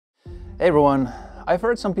Hey everyone, I've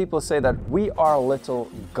heard some people say that we are little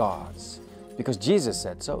gods because Jesus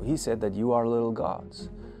said so. He said that you are little gods.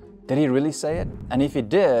 Did he really say it? And if he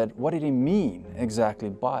did, what did he mean exactly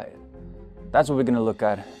by it? That's what we're going to look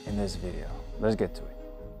at in this video. Let's get to it.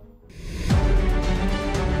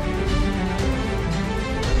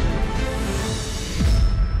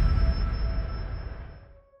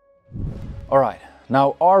 All right,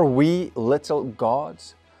 now are we little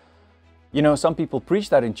gods? You know, some people preach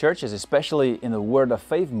that in churches, especially in the Word of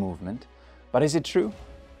Faith movement, but is it true?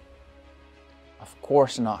 Of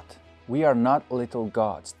course not. We are not little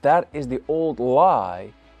gods. That is the old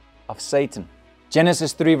lie of Satan.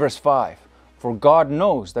 Genesis 3 verse 5, for God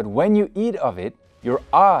knows that when you eat of it, your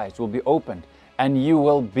eyes will be opened and you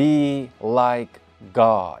will be like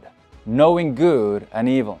God, knowing good and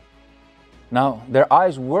evil. Now, their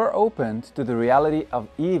eyes were opened to the reality of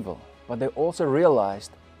evil, but they also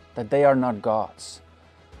realized that they are not gods.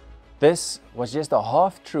 This was just a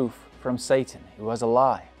half-truth from Satan. It was a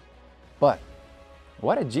lie. But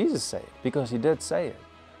why did Jesus say it? Because he did say it.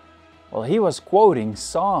 Well, he was quoting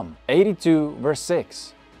Psalm 82 verse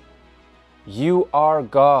 6. You are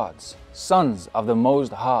gods, sons of the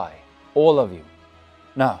Most High, all of you.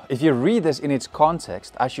 Now, if you read this in its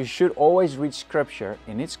context, as you should always read Scripture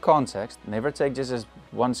in its context, never take just as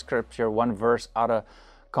one scripture, one verse out of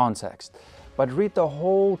context, but read the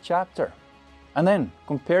whole chapter and then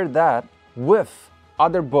compare that with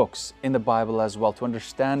other books in the Bible as well to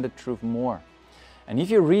understand the truth more. And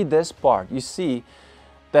if you read this part, you see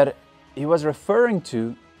that he was referring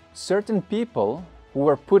to certain people who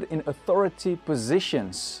were put in authority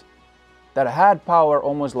positions that had power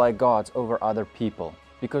almost like gods over other people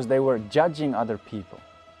because they were judging other people.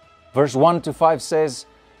 Verse 1 to 5 says,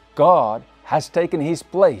 God has taken his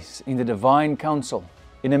place in the divine council.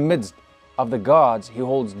 In the midst of the gods, he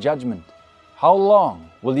holds judgment. How long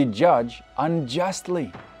will he judge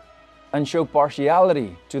unjustly and show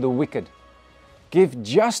partiality to the wicked? Give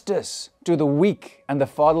justice to the weak and the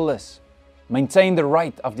fatherless. Maintain the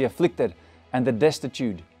right of the afflicted and the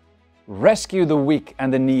destitute. Rescue the weak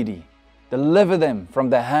and the needy. Deliver them from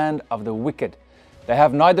the hand of the wicked. They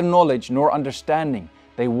have neither knowledge nor understanding.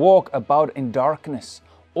 They walk about in darkness.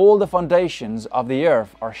 All the foundations of the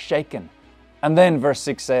earth are shaken. And then verse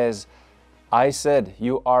 6 says, I said,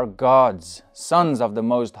 you are gods, sons of the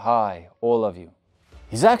Most High, all of you.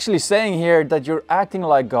 He's actually saying here that you're acting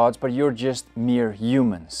like gods, but you're just mere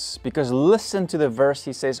humans. Because listen to the verse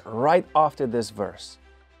he says right after this verse.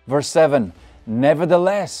 Verse 7,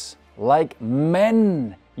 nevertheless, like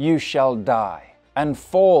men you shall die and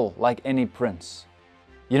fall like any prince.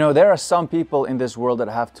 You know, there are some people in this world that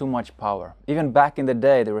have too much power. Even back in the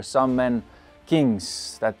day, there were some men,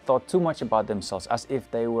 kings, that thought too much about themselves as if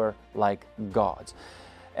they were like gods.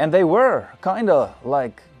 And they were kind of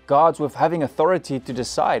like gods with having authority to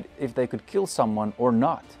decide if they could kill someone or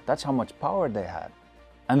not. That's how much power they had.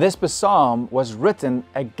 And this psalm was written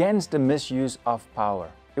against the misuse of power.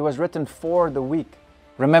 It was written for the weak.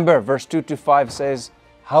 Remember, verse 2 to 5 says,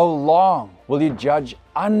 how long will you judge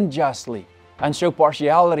unjustly and show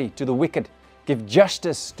partiality to the wicked? Give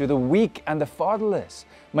justice to the weak and the fatherless.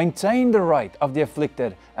 Maintain the right of the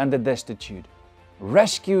afflicted and the destitute.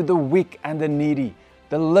 Rescue the weak and the needy.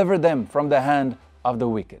 Deliver them from the hand of the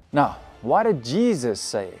wicked. Now, why did Jesus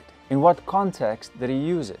say it? In what context did he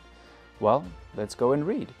use it? Well, let's go and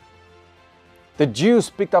read. The Jews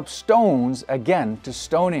picked up stones again to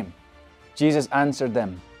stone him. Jesus answered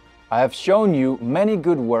them, I have shown you many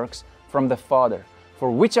good works from the Father.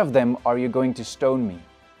 For which of them are you going to stone me?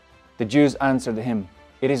 The Jews answered him,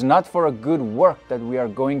 it is not for a good work that we are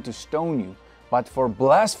going to stone you, but for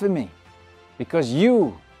blasphemy, because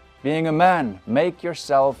you, being a man, make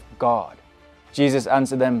yourself God. Jesus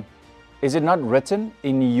answered them, is it not written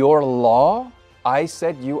in your law, I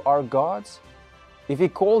said you are gods? If he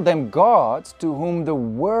called them gods to whom the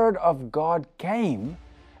word of God came,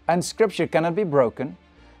 and scripture cannot be broken,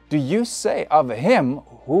 do you say of him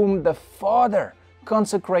whom the Father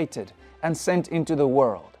consecrated and sent into the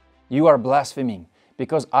world, you are blaspheming,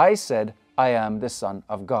 because I said I am the Son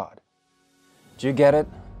of God. Do you get it?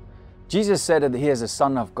 Jesus said that he is the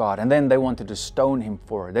Son of God, and then they wanted to stone him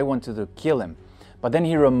for it. They wanted to kill him. But then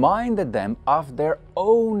he reminded them of their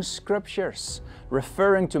own scriptures,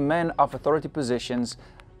 referring to men of authority positions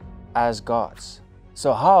as gods.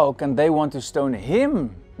 So how can they want to stone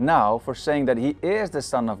him now for saying that he is the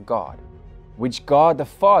Son of God, which God the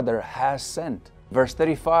Father has sent? Verse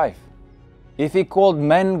 35, if he called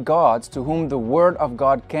men gods to whom the word of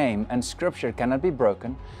God came and scripture cannot be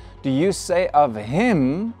broken, do you say of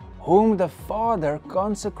him whom the Father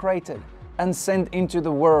consecrated and sent into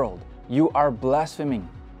the world, you are blaspheming,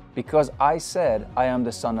 because I said I am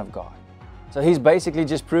the Son of God. So he's basically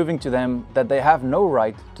just proving to them that they have no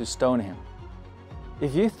right to stone him.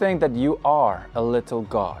 If you think that you are a little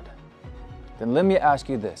God, then let me ask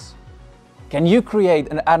you this. Can you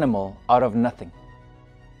create an animal out of nothing?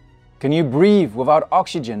 Can you breathe without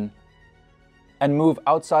oxygen and move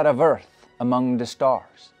outside of Earth among the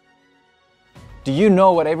stars? Do you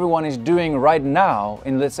know what everyone is doing right now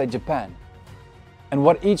in, let's say, Japan? And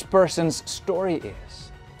what each person's story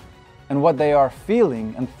is? And what they are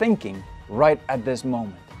feeling and thinking right at this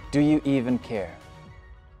moment? Do you even care?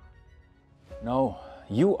 No,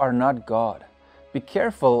 you are not God. Be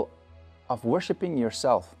careful of worshiping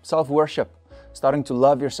yourself. Self-worship. Starting to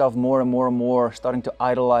love yourself more and more and more. Starting to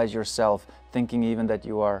idolize yourself. Thinking even that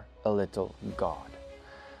you are a little God.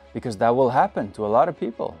 Because that will happen to a lot of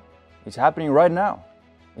people. It's happening right now.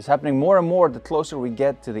 It's happening more and more the closer we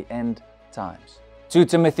get to the end times. 2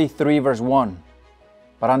 Timothy 3 verse 1.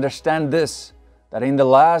 But understand this, that in the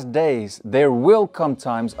last days there will come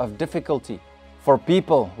times of difficulty. For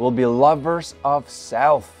people will be lovers of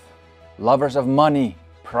self, lovers of money,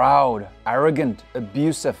 proud, arrogant,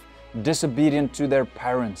 abusive, disobedient to their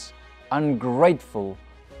parents, ungrateful,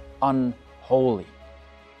 unholy.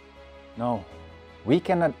 No, we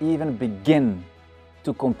cannot even begin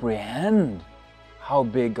to comprehend how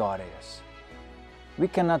big God is. We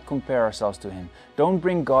cannot compare ourselves to Him. Don't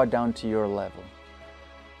bring God down to your level.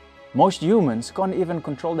 Most humans can't even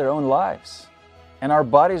control their own lives. And our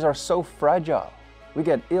bodies are so fragile. We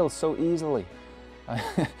get ill so easily.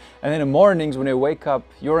 And in the mornings when you wake up,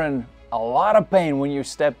 you're in a lot of pain when you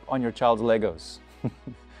step on your child's Legos.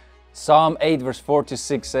 Psalm 8 verse 4 to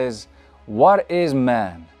 6 says, "What is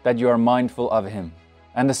man that you are mindful of him,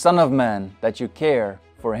 and the Son of Man that you care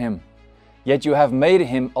for him? Yet you have made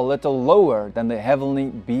him a little lower than the heavenly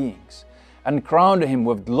beings, and crowned him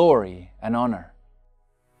with glory and honor."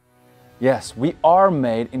 Yes, we are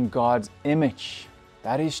made in God's image.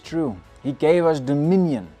 That is true. He gave us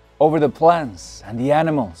dominion over the plants and the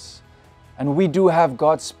animals. And we do have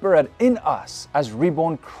God's Spirit in us as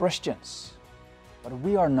reborn Christians. But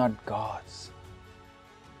we are not gods.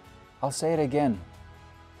 I'll say it again.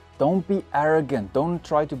 Don't be arrogant. Don't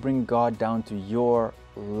try to bring God down to your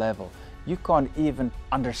level. You can't even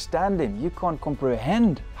understand Him. You can't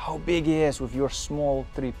comprehend how big He is with your small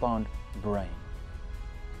 3-pound brain.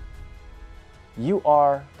 You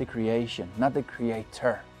are the creation, not the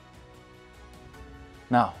creator.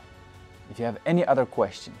 Now, if you have any other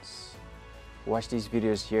questions, watch these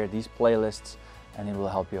videos here, these playlists, and it will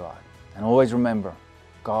help you out. And always remember,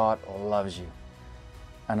 God loves you,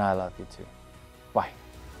 and I love you too. Bye.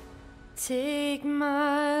 Take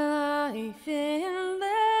my life and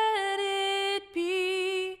let it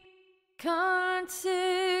be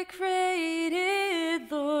consecrated,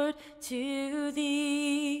 Lord, to Thee.